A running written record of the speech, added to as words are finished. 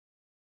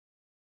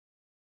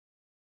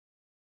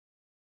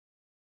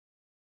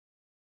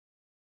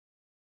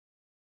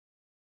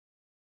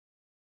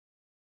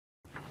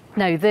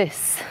Now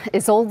this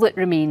is all that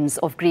remains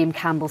of Graham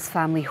Campbell's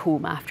family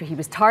home after he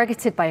was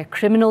targeted by a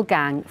criminal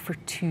gang for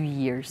 2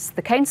 years.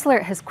 The councillor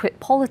has quit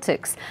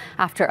politics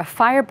after a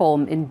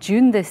firebomb in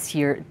June this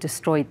year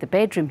destroyed the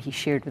bedroom he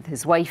shared with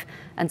his wife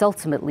and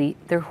ultimately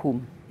their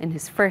home. In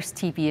his first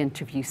TV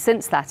interview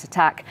since that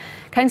attack,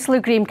 Councillor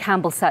Graham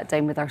Campbell sat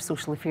down with our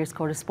social affairs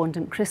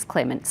correspondent Chris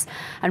Clements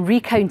and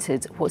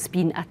recounted what's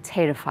been a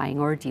terrifying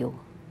ordeal.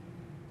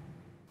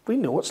 We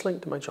know it's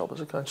linked to my job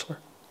as a councillor.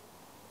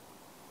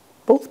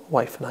 Both my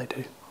wife and I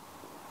do.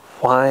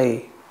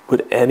 Why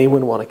would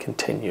anyone want to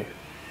continue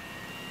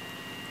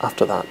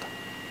after that?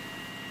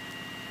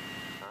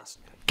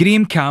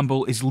 Graham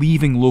Campbell is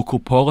leaving local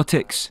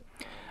politics.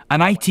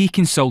 An IT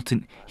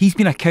consultant, he's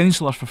been a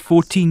councillor for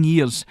 14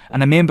 years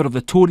and a member of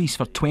the Tories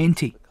for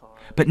 20.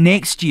 But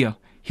next year,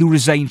 he'll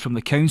resign from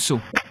the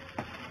council.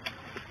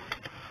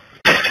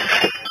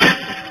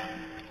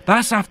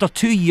 That's after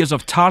 2 years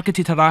of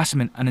targeted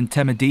harassment and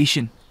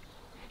intimidation.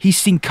 He's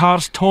seen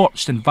cars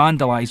torched and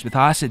vandalised with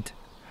acid.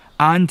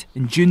 And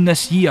in June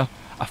this year,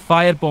 a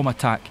firebomb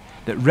attack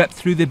that ripped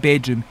through the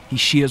bedroom he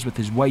shares with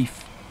his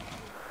wife.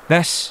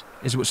 This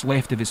is what's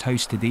left of his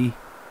house today.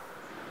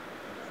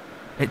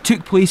 It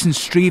took place in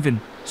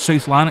Straven,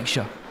 South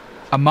Lanarkshire,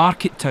 a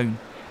market town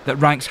that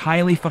ranks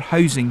highly for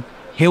housing,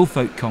 health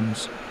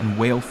outcomes and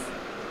wealth.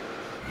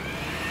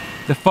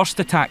 The first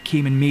attack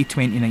came in May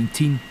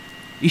 2019.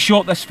 He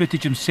shot this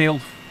footage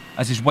himself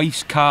as his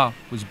wife's car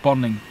was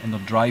burning in their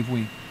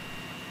driveway.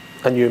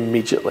 I knew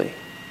immediately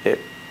it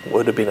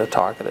would have been a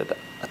targeted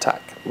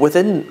attack.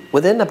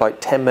 Within about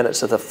 10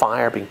 minutes of the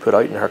fire being put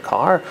out in her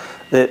car,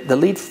 the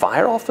lead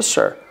fire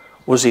officer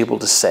was able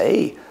to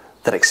say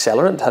that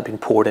accelerant had been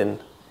poured in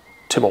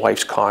to my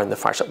wife's car in the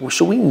fire.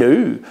 So we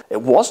knew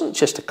it wasn't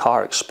just a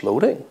car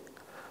exploding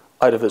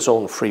out of its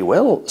own free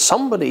will.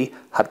 Somebody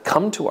had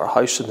come to our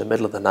house in the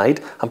middle of the night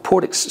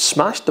and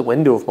smashed the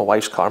window of my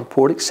wife's car and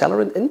poured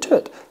accelerant into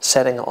it,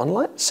 setting it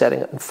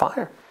on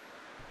fire.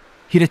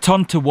 He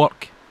returned to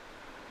work.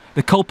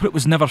 The culprit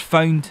was never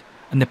found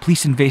and the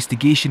police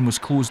investigation was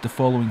closed the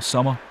following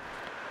summer.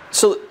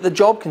 So the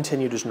job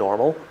continued as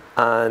normal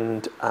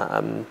and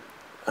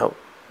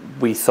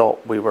we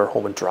thought we were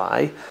home and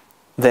dry.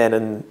 Then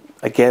in,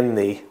 again,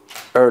 the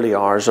early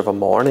hours of a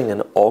morning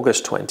in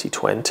August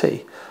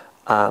 2020,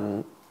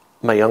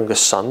 my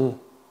youngest son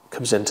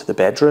comes into the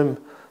bedroom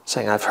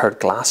saying, "I've heard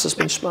glass has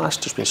been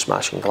smashed, there's been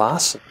smashing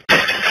glass."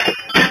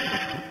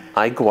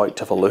 I go out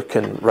to have a look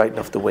and right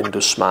enough the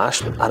window's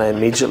smashed, and I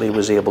immediately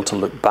was able to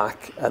look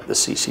back at the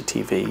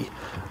CCTV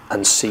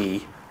and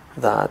see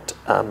that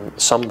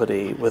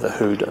somebody with a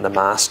hood and a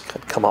mask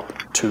had come up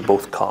to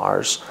both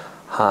cars,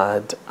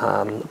 had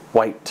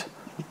wiped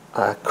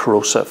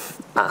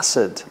corrosive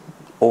acid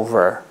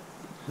over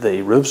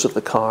the roofs of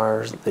the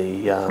cars,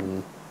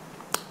 the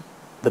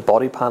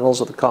body panels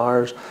of the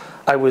cars.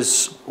 We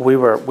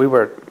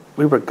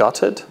were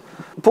gutted.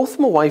 Both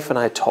my wife and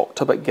I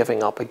talked about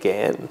giving up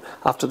again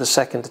after the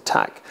second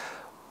attack,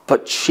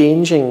 but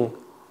changing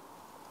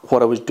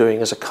what I was doing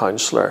as a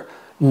councillor,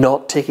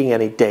 not taking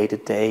any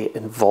day-to-day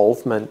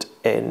involvement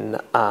in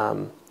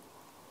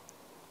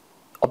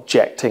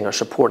objecting or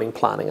supporting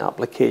planning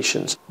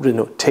applications. You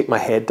know, take my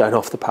head down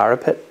off the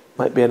parapet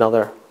might be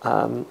another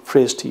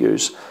phrase to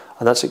use,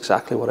 and that's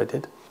exactly what I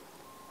did.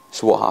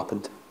 So what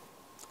happened?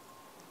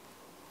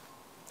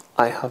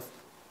 I have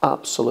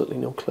absolutely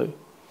no clue,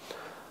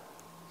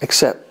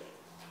 except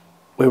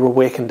we were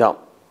wakened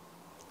up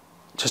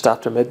just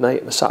after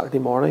midnight on a Saturday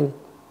morning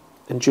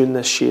in June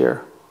this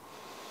year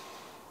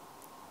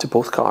to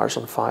both cars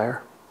on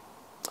fire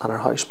and our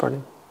house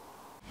burning.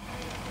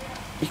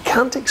 You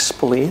can't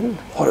explain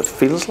what it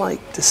feels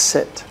like to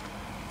sit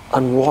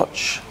and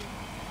watch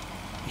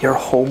your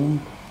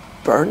home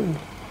burn.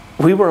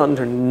 We were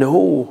under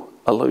no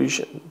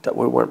illusion that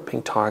we weren't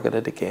being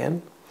targeted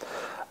again.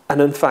 And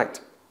in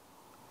fact,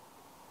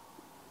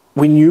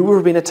 we knew we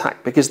were being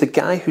attacked because the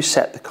guy who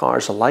set the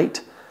cars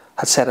alight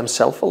had set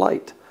himself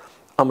alight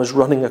and was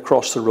running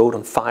across the road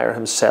on fire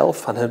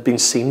himself and had been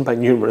seen by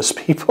numerous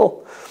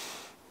people.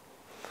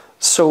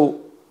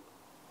 So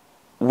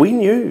we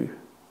knew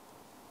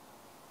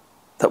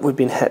that we'd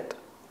been hit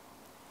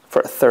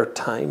for a third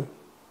time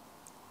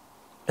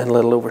in a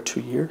little over 2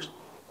 years.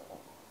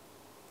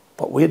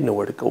 But we had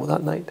nowhere to go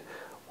that night.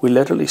 We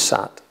literally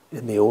sat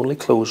in the only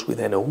clothes we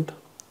then owned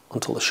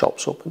until the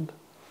shops opened,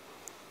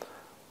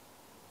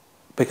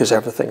 because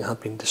everything had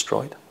been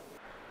destroyed.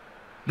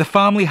 The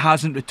family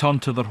hasn't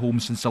returned to their home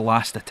since the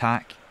last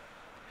attack.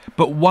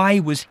 But why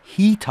was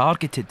he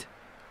targeted?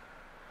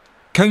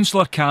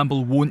 Councillor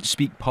Campbell won't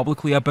speak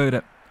publicly about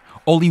it.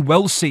 All he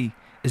will say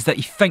is that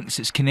he thinks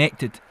it's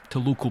connected to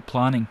local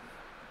planning.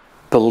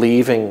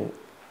 Believing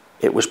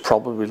it was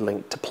probably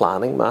linked to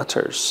planning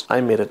matters, I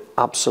made it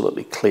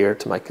absolutely clear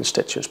to my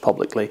constituents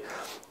publicly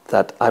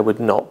that I would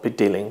not be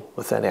dealing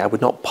with any, I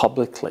would not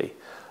publicly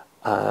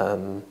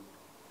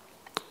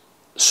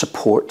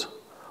support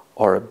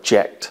or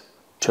object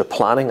to a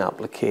planning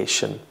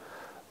application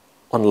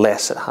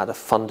unless it had a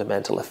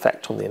fundamental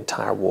effect on the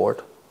entire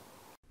ward.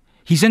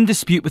 He's in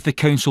dispute with the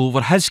council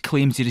over his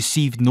claims he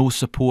received no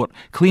support,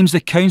 claims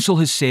the council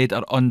has said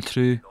are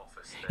untrue.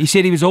 He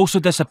said he was also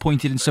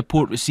disappointed in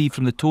support received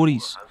from the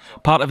Tories,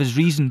 part of his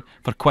reason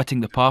for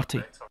quitting the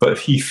party. But if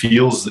he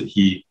feels that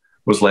he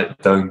was let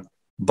down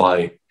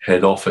by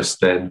head office,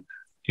 then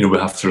we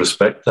have to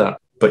respect that.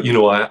 But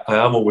I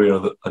am aware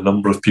that a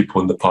number of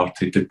people in the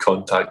party did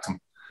contact him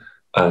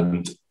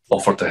and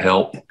offer to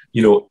help.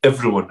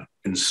 Everyone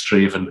in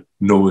Straven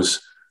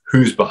knows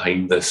who's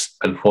behind this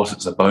and what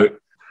it's about.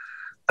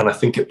 And I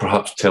think it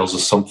perhaps tells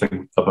us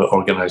something about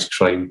organised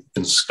crime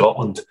in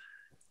Scotland.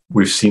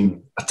 We've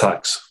seen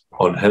attacks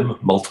on him,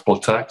 multiple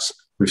attacks.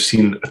 We've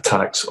seen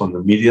attacks on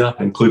the media,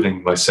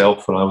 including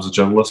myself when I was a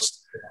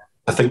journalist.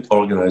 I think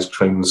organised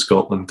crime in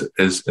Scotland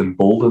is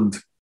emboldened.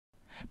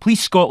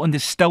 Police Scotland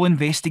is still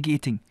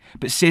investigating,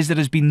 but says there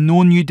has been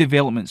no new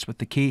developments with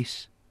the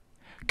case.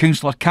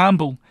 Councillor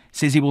Campbell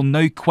says he will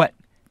now quit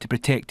to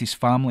protect his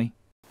family.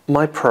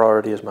 My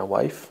priority is my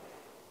wife.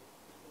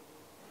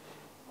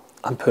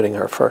 I'm putting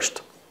her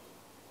first.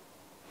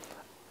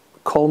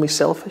 Call me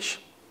selfish,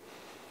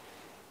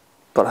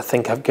 but I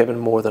think I've given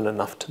more than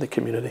enough to the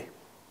community.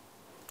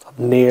 I've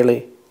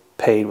nearly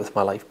paid with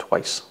my life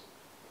twice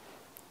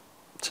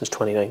since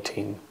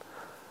 2019.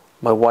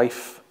 My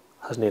wife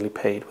has nearly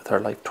paid with her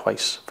life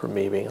twice for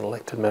me being an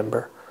elected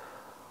member.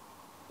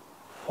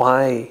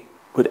 Why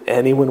would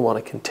anyone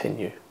want to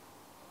continue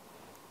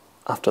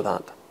after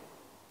that?